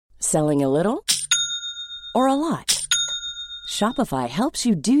Selling a little or a lot? Shopify helps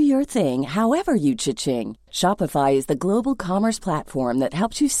you do your thing however you cha-ching. Shopify is the global commerce platform that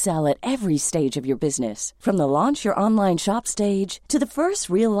helps you sell at every stage of your business. From the launch your online shop stage to the first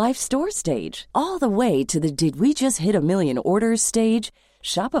real-life store stage, all the way to the did we just hit a million orders stage.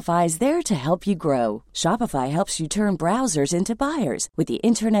 Shopify is there to help you grow. Shopify helps you turn browsers into buyers with the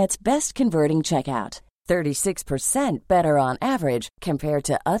internet's best converting checkout. 36% better on average compared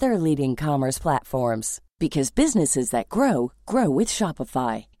to other leading commerce platforms. Because businesses that grow, grow with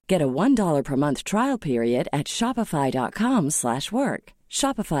Shopify. Get a $1 per month trial period at shopify.com/work.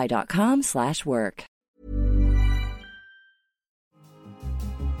 Shopify.com/work.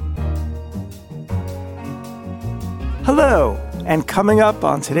 Hello, and coming up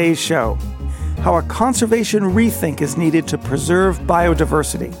on today's show, how a conservation rethink is needed to preserve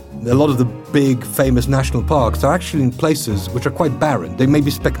biodiversity. A lot of the big, famous national parks are actually in places which are quite barren. They may be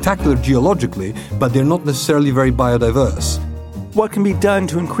spectacular geologically, but they're not necessarily very biodiverse. What can be done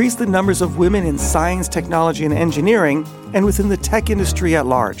to increase the numbers of women in science, technology, and engineering, and within the tech industry at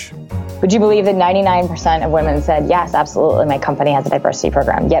large? Would you believe that 99% of women said, yes, absolutely, my company has a diversity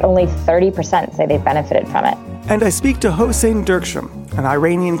program, yet only 30% say they've benefited from it? And I speak to Hossein Derksham, an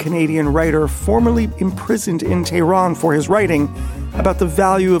Iranian-Canadian writer formerly imprisoned in Tehran for his writing about the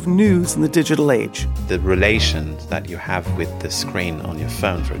value of news in the digital age. The relation that you have with the screen on your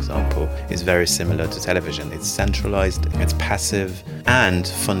phone, for example, is very similar to television. It's centralized, it's passive, and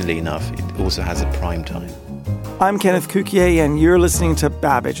funnily enough, it also has a prime time. I'm Kenneth Cukier, and you're listening to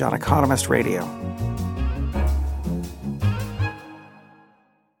Babbage on Economist Radio.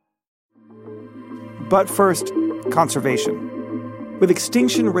 But first, conservation. With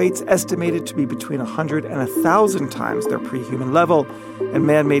extinction rates estimated to be between 100 and 1,000 times their pre-human level, and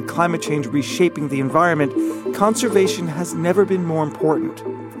man-made climate change reshaping the environment, conservation has never been more important.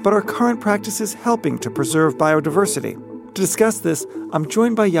 But are current practices helping to preserve biodiversity? To discuss this, I'm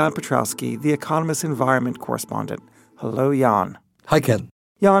joined by Jan Petrowski, the Economist environment correspondent. Hello, Jan. Hi, Ken.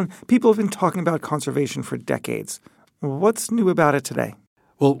 Jan, people have been talking about conservation for decades. What's new about it today?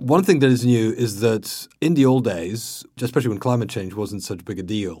 Well, one thing that is new is that in the old days, especially when climate change wasn't such a big a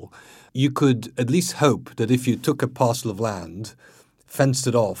deal, you could at least hope that if you took a parcel of land, fenced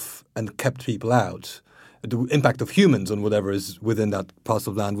it off, and kept people out, the impact of humans on whatever is within that parcel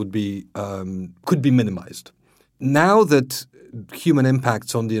of land would be could be minimized. Now that human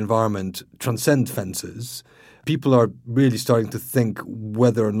impacts on the environment transcend fences, people are really starting to think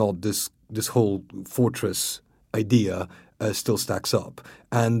whether or not this whole fortress idea still stacks up.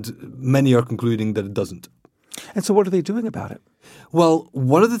 And many are concluding that it doesn't. And so what are they doing about it? Well,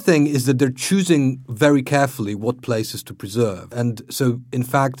 one of the things is that they're choosing very carefully what places to preserve. And so, in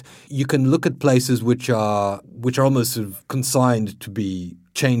fact, you can look at places which are almost sort of consigned to be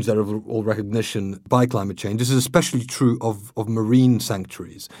changed out of all recognition by climate change. This is especially true of marine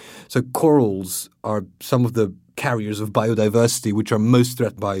sanctuaries. So corals are some of the carriers of biodiversity which are most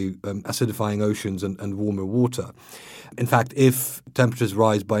threatened by acidifying oceans and warmer water. In fact, if temperatures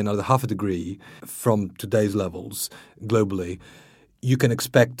rise by another 0.5 degree from today's levels globally, you can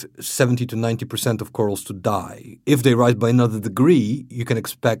expect 70 to 90% of corals to die. If they rise by another degree, you can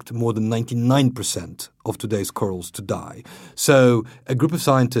expect more than 99% of today's corals to die. So a group of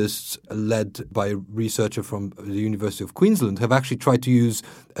scientists led by a researcher from the University of Queensland have actually tried to use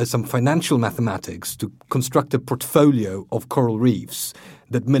some financial mathematics to construct a portfolio of coral reefs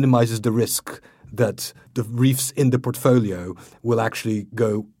that minimizes the risk that the reefs in the portfolio will actually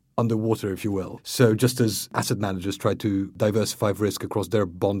go underwater, if you will. So just as asset managers try to diversify risk across their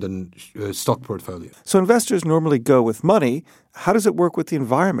bond and stock portfolio. So investors normally go with money. How does it work with the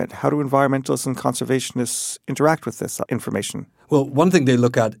environment? How do environmentalists and conservationists interact with this information? Well, one thing they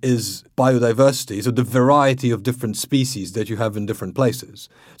look at is biodiversity, so the variety of different species that you have in different places.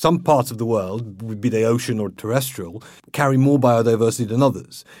 Some parts of the world, be they ocean or terrestrial, carry more biodiversity than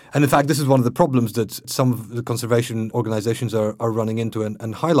others. And in fact, this is one of the problems that some of the conservation organizations are running into and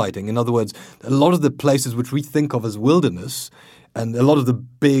highlighting. In other words, a lot of the places which we think of as wilderness and a lot of the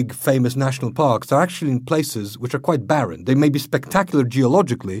big, famous national parks are actually in places which are quite barren. They may be spectacular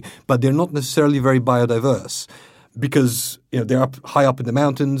geologically, but they're not necessarily very biodiverse because they're high up in the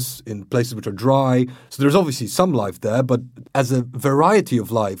mountains, in places which are dry. So there's obviously some life there, but as a variety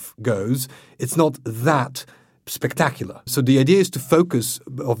of life goes, it's not that spectacular. So the idea is to focus,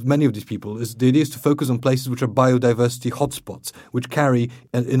 of many of these people, the idea is to focus on places which are biodiversity hotspots, which carry,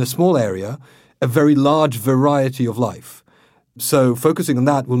 in a small area, a very large variety of life. So focusing on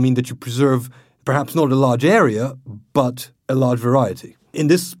that will mean that you preserve perhaps not a large area, but a large variety. In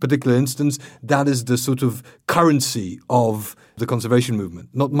this particular instance, that is the sort of currency of the conservation movement.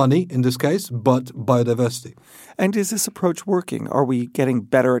 Not money in this case, but biodiversity. And is this approach working? Are we getting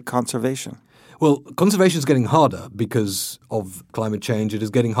better at conservation? Well, conservation is getting harder because of climate change. It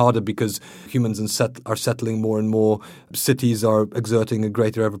is getting harder because humans are settling more and more. Cities are exerting a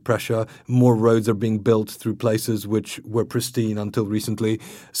greater overpressure. More roads are being built through places which were pristine until recently.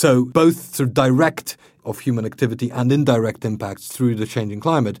 So both sort of direct of human activity and indirect impacts through the changing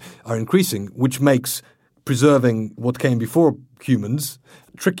climate are increasing, which makes preserving what came before humans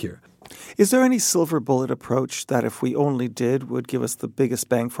trickier. Is there any silver bullet approach that if we only did would give us the biggest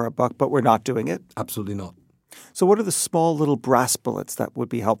bang for our buck, but we're not doing it? Absolutely not. So what are the small little brass bullets that would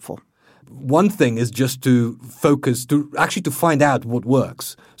be helpful? One thing is just to focus, to find out what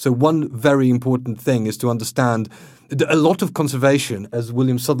works. So one very important thing is to understand a lot of conservation, as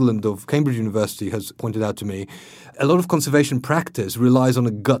William Sutherland of Cambridge University has pointed out to me, a lot of conservation practice relies on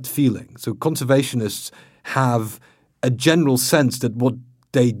a gut feeling. So conservationists have a general sense that what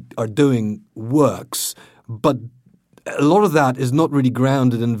they are doing works, but a lot of that is not really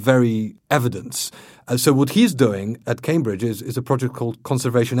grounded in very evidence. So what he's doing at Cambridge is a project called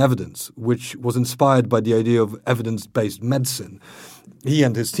Conservation Evidence, which was inspired by the idea of evidence-based medicine. He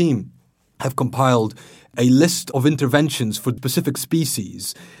and his team have compiled a list of interventions for specific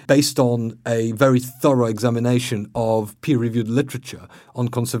species based on a very thorough examination of peer-reviewed literature on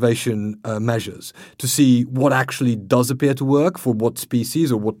conservation measures to see what actually does appear to work for what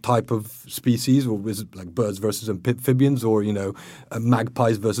species or what type of species, or is it like birds versus amphibians or,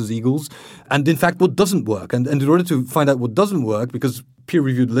 magpies versus eagles, and in fact what doesn't work. And in order to find out what doesn't work, because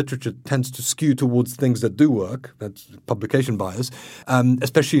peer-reviewed literature tends to skew towards things that do work. That's publication bias,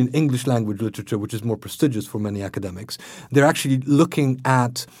 especially in English language literature, which is more prestigious for many academics. They're actually looking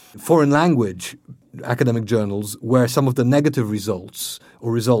at foreign language academic journals where some of the negative results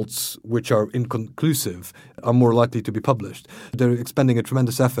or results which are inconclusive are more likely to be published. They're expending a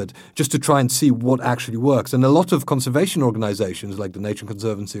tremendous effort just to try and see what actually works. And a lot of conservation organizations like the Nature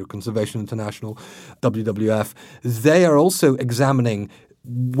Conservancy or Conservation International, WWF, they are also examining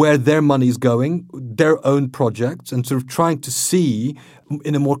where their money's going, their own projects, and sort of trying to see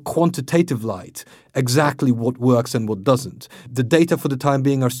in a more quantitative light exactly what works and what doesn't. The data for the time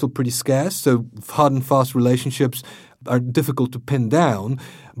being are still pretty scarce, so hard and fast relationships are difficult to pin down,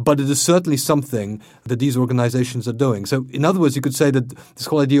 but it is certainly something that these organizations are doing. So in other words, you could say that this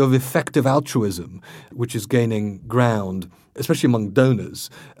whole idea of effective altruism, which is gaining ground, especially among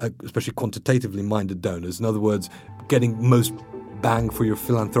donors, especially quantitatively minded donors, in other words, getting most bang for your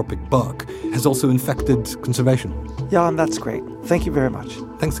philanthropic buck, has also infected conservation. Jan, that's great. Thank you very much.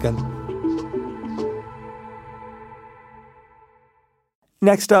 Thanks, Ken.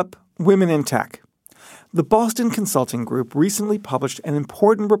 Next up, women in tech. The Boston Consulting Group recently published an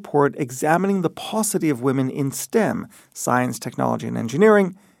important report examining the paucity of women in STEM, science, technology, and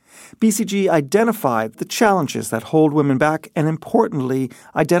engineering. BCG identified the challenges that hold women back and, importantly,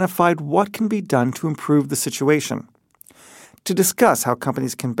 identified what can be done to improve the situation. To discuss how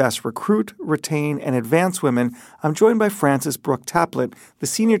companies can best recruit, retain, and advance women, I'm joined by Frances Brooke Taplett, the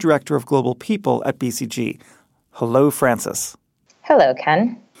Senior Director of Global People at BCG. Hello, Frances. Hello,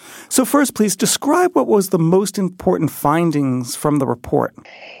 Ken. So first, please describe what was the most important findings from the report.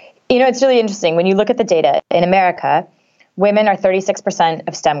 It's really interesting. When you look at the data in America, women are 36%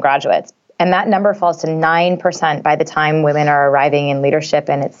 of STEM graduates. And that number falls to 9% by the time women are arriving in leadership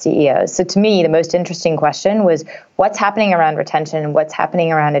and at CEOs. So to me, the most interesting question was what's happening around retention, what's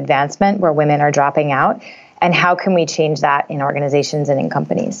happening around advancement where women are dropping out, and how can we change that in organizations and in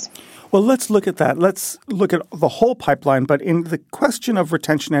companies? Well, let's look at that. Let's look at the whole pipeline. But in the question of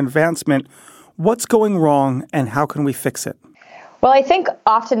retention and advancement, what's going wrong and how can we fix it? Well, I think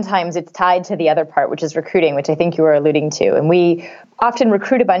oftentimes it's tied to the other part, which is recruiting, which I think you were alluding to. And we often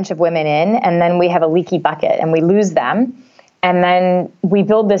recruit a bunch of women in, and then we have a leaky bucket, and we lose them. And then we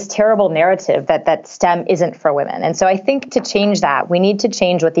build this terrible narrative that STEM isn't for women. And so I think to change that, we need to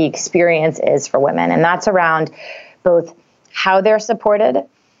change what the experience is for women. And that's around both how they're supported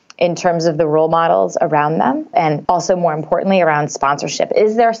in terms of the role models around them, and also more importantly around sponsorship.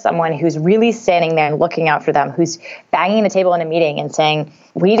 Is there someone who's really standing there and looking out for them, who's banging the table in a meeting and saying,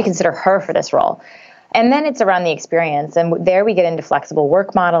 we need to consider her for this role? And then it's around the experience. And there we get into flexible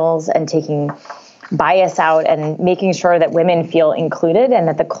work models and taking bias out and making sure that women feel included and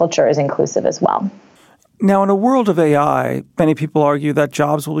that the culture is inclusive as well. Now, in a world of AI, many people argue that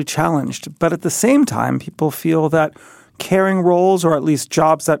jobs will be challenged. But at the same time, people feel that caring roles, or at least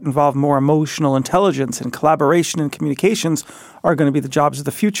jobs that involve more emotional intelligence and collaboration and communications, are going to be the jobs of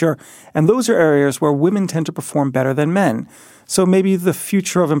the future. And those are areas where women tend to perform better than men. So maybe the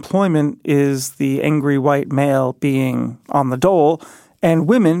future of employment is the angry white male being on the dole and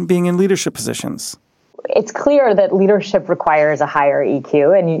women being in leadership positions. It's clear that leadership requires a higher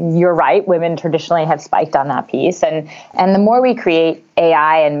EQ, and you're right, women traditionally have spiked on that piece. And the more we create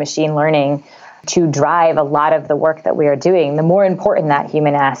AI and machine learning to drive a lot of the work that we are doing, the more important that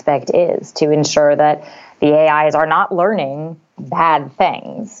human aspect is to ensure that the AIs are not learning bad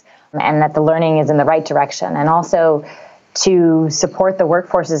things and that the learning is in the right direction, and also to support the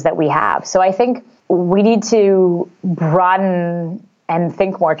workforces that we have. So I think we need to broaden and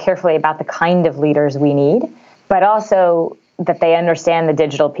think more carefully about the kind of leaders we need, but also that they understand the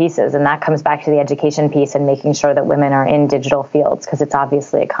digital pieces. And that comes back to the education piece and making sure that women are in digital fields, because it's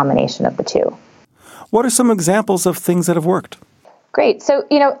obviously a combination of the two. What are some examples of things that have worked? Great. So,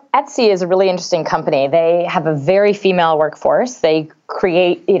 Etsy is a really interesting company. They have a very female workforce. They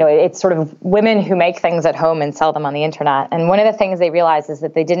create, it's sort of women who make things at home and sell them on the internet. And one of the things they realized is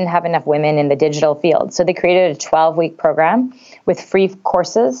that they didn't have enough women in the digital field. So they created a 12-week program with free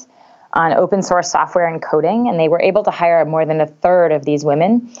courses on open source software and coding. And they were able to hire more than a third of these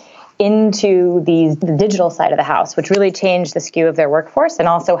women into the digital side of the house, which really changed the skew of their workforce and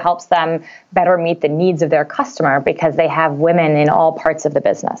also helps them better meet the needs of their customer because they have women in all parts of the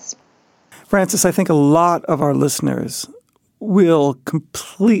business. Frances, I think a lot of our listeners will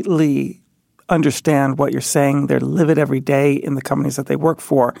completely understand what you're saying. They live it every day in the companies that they work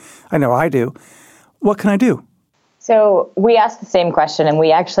for. I know I do. What can I do? So we asked the same question, and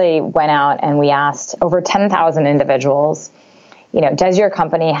we actually went out and we asked over 10,000 individuals, does your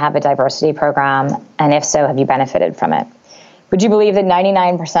company have a diversity program? And if so, have you benefited from it? Would you believe that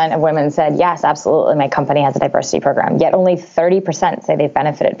 99% of women said, yes, absolutely, my company has a diversity program, yet only 30% say they've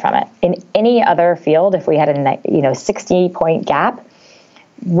benefited from it. In any other field, if we had a 60-point gap,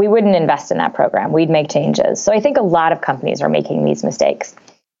 we wouldn't invest in that program. We'd make changes. So I think a lot of companies are making these mistakes.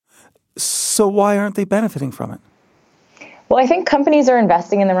 So why aren't they benefiting from it? Well, I think companies are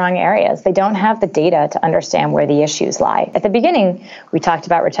investing in the wrong areas. They don't have the data to understand where the issues lie. At the beginning, we talked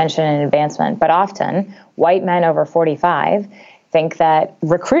about retention and advancement, but often white men over 45 think that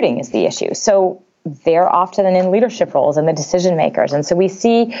recruiting is the issue. So they're often in leadership roles and the decision makers. And so we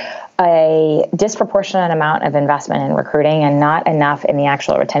see a disproportionate amount of investment in recruiting and not enough in the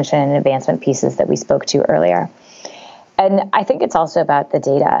actual retention and advancement pieces that we spoke to earlier. And I think it's also about the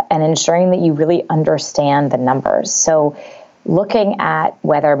data and ensuring that you really understand the numbers. So looking at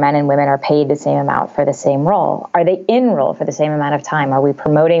whether men and women are paid the same amount for the same role. Are they in role for the same amount of time? Are we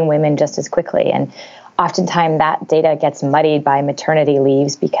promoting women just as quickly? And oftentimes that data gets muddied by maternity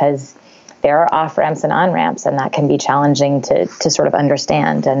leaves because there are off-ramps and on-ramps, and that can be challenging to sort of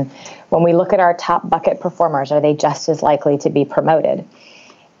understand. And when we look at our top bucket performers, are they just as likely to be promoted?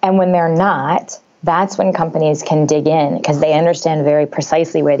 And when they're not, that's when companies can dig in because they understand very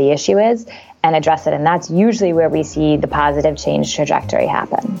precisely where the issue is and address it. And that's usually where we see the positive change trajectory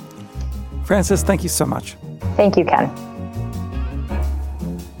happen. Frances, thank you so much. Thank you, Ken.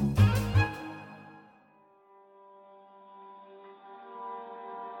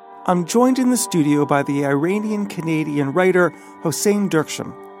 I'm joined in the studio by the Iranian-Canadian writer Hossein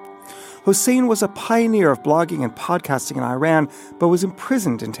Derksham. Hossein was a pioneer of blogging and podcasting in Iran, but was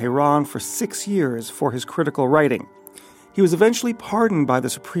imprisoned in Tehran for 6 years for his critical writing. He was eventually pardoned by the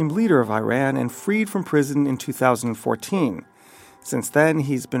supreme leader of Iran and freed from prison in 2014. Since then,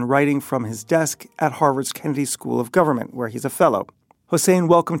 he's been writing from his desk at Harvard's Kennedy School of Government, where he's a fellow. Hossein,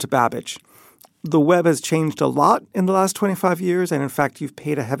 welcome to Babbage. The web has changed a lot in the last 25 years, and in fact, you've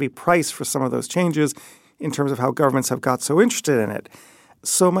paid a heavy price for some of those changes in terms of how governments have got so interested in it.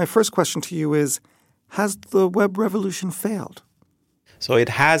 So my first question to you is, has the web revolution failed? So it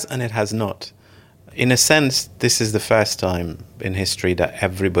has and it has not. In a sense, this is the first time in history that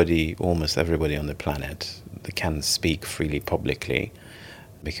almost everybody on the planet, can speak freely publicly,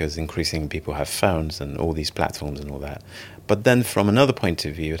 because increasingly people have phones and all these platforms and all that. But then from another point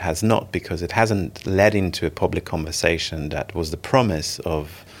of view, it has not, because it hasn't led into a public conversation that was the promise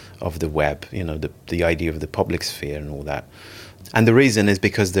of the web, the idea of the public sphere and all that. And the reason is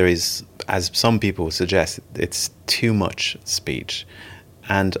because there is, as some people suggest, it's too much speech.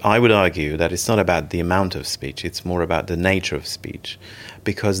 And I would argue that it's not about the amount of speech, it's more about the nature of speech.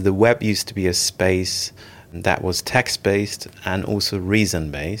 Because the web used to be a space that was text-based and also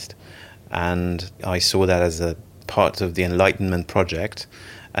reason-based. And I saw that as a part of the Enlightenment project.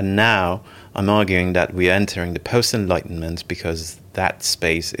 And now I'm arguing that we're entering the post-Enlightenment because that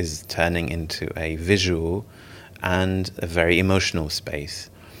space is turning into a visual and a very emotional space,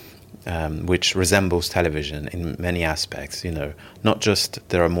 which resembles television in many aspects, not just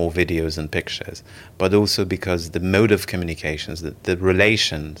there are more videos and pictures, but also because the mode of communications, the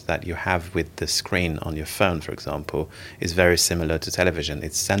relations that you have with the screen on your phone, for example, is very similar to television.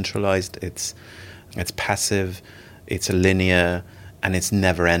 It's centralized, it's passive, it's linear, and it's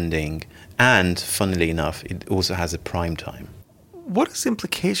never ending. And funnily enough, it also has a prime time. What is the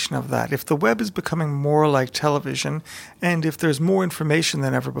implication of that? If the web is becoming more like television, and if there's more information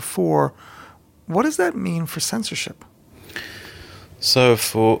than ever before, what does that mean for censorship? So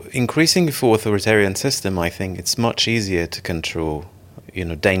for authoritarian system, I think it's much easier to control,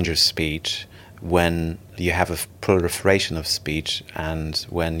 dangerous speech when you have a proliferation of speech and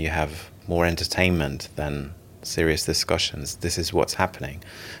when you have more entertainment than serious discussions. This is what's happening.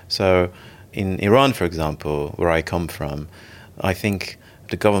 So in Iran, for example, where I come from, I think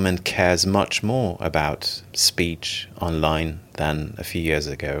the government cares much more about speech online than a few years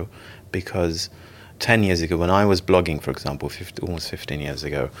ago, because 10 years ago, when I was blogging, for example, almost 15 years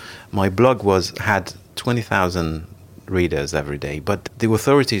ago, my blog had 20,000 readers every day, but the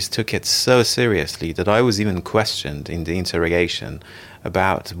authorities took it so seriously that I was even questioned in the interrogation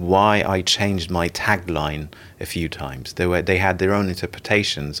about why I changed my tagline a few times. They had their own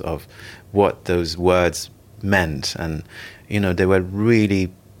interpretations of what those words meant, and they were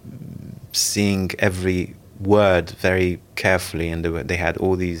really seeing every word very carefully, and they had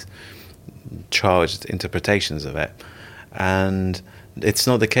all these charged interpretations of it. And it's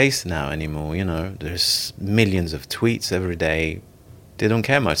not the case now anymore. There's millions of tweets every day. They don't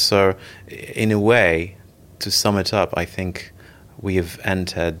care much. So in a way, to sum it up, I think we have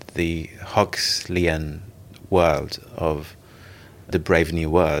entered the Huxleyan world of the Brave New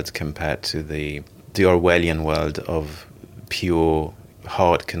World compared to the Orwellian world of pure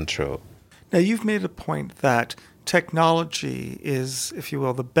hard control. Now, you've made a point that technology is, if you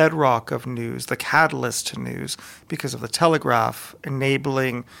will, the bedrock of news, the catalyst to news, because of the telegraph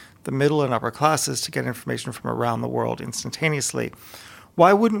enabling the middle and upper classes to get information from around the world instantaneously.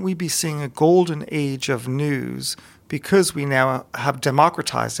 Why wouldn't we be seeing a golden age of news because we now have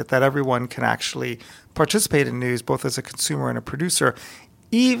democratized it, that everyone can actually participate in news, both as a consumer and a producer,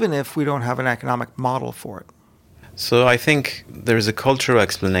 even if we don't have an economic model for it? So I think there is a cultural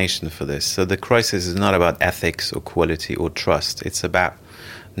explanation for this. So the crisis is not about ethics or quality or trust. It's about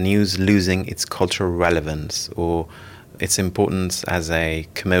news losing its cultural relevance or its importance as a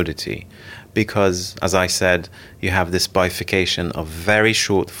commodity. Because, as I said, you have this bifurcation of very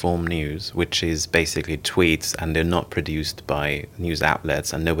short-form news, which is basically tweets, and they're not produced by news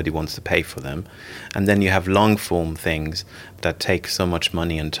outlets, and nobody wants to pay for them. And then you have long-form things that take so much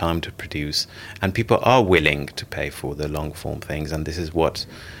money and time to produce, and people are willing to pay for the long-form things, and this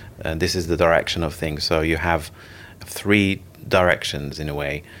is the direction of things. So you have three directions, in a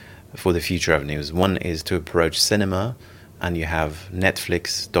way, for the future of news. One is to approach cinema, and you have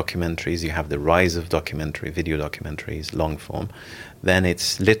Netflix documentaries, you have the rise of video documentaries, long form. Then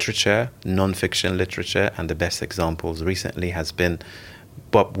it's literature, non-fiction literature, and the best examples recently has been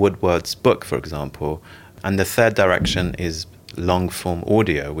Bob Woodward's book, for example. And the third direction is long form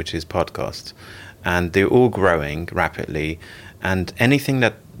audio, which is podcasts. And they're all growing rapidly, and anything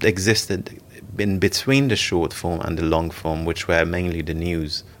that existed in between the short form and the long form, which were mainly the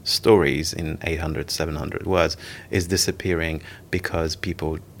news stories in 800, 700 words, is disappearing because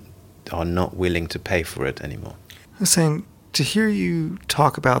people are not willing to pay for it anymore. Hussein, to hear you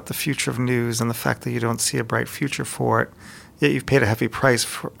talk about the future of news and the fact that you don't see a bright future for it, yet you've paid a heavy price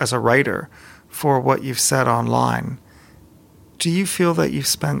as a writer for what you've said online, do you feel that you've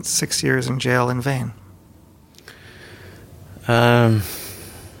spent 6 years in jail in vain?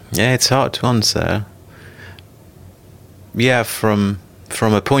 Yeah, it's hard to answer. Yeah, from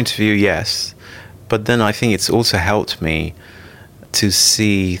a point of view, yes. But then I think it's also helped me to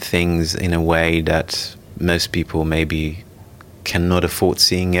see things in a way that most people maybe cannot afford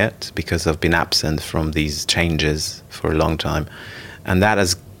seeing it, because I've been absent from these changes for a long time. And that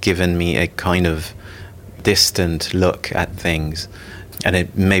has given me a kind of distant look at things, and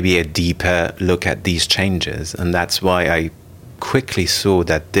it maybe a deeper look at these changes. And that's why I quickly saw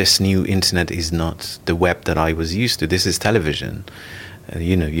that this new internet is not the web that I was used to. This is television.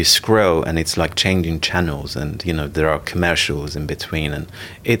 You scroll and it's like changing channels, and there are commercials in between, and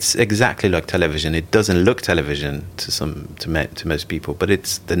it's exactly like television. It doesn't look television to most people, but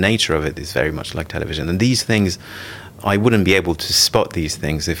it's the nature of it is very much like television. And these things, I wouldn't be able to spot these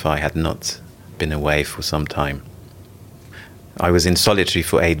things if I had not been away for some time. I was in solitary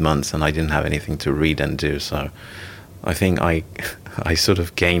for 8 months and I didn't have anything to read and do, so I think I sort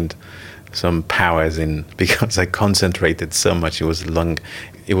of gained some powers in because I concentrated so much. It was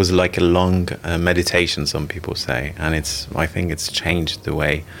like a long meditation, some people say, and I think it's changed the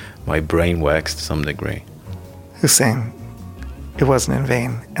way my brain works to some degree. Hussein, it wasn't in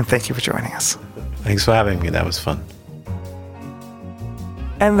vain, and thank you for joining us. Thanks for having me. That was fun.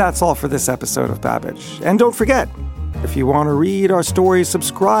 And that's all for this episode of Babbage. And don't forget, if you want to read our stories,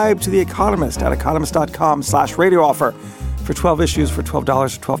 subscribe to The Economist at economist.com/radio offer for 12 issues for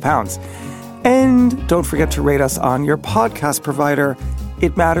 $12 or £12. And don't forget to rate us on your podcast provider.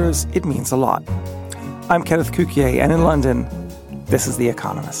 It matters. It means a lot. I'm Kenneth Cukier, and in London, this is The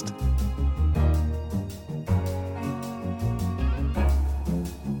Economist.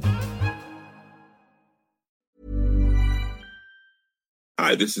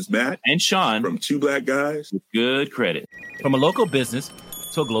 Hi, this is Matt and Sean from Two Black Guys with Good Credit. From a local business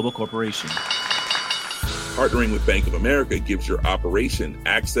to a global corporation. Partnering with Bank of America gives your operation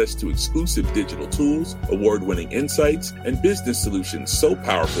access to exclusive digital tools, award-winning insights, and business solutions so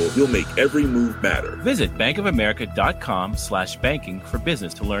powerful you'll make every move matter. Visit bankofamerica.com/banking for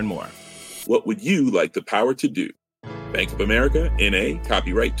business to learn more. What would you like the power to do? Bank of America, N.A.,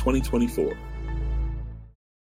 copyright 2024.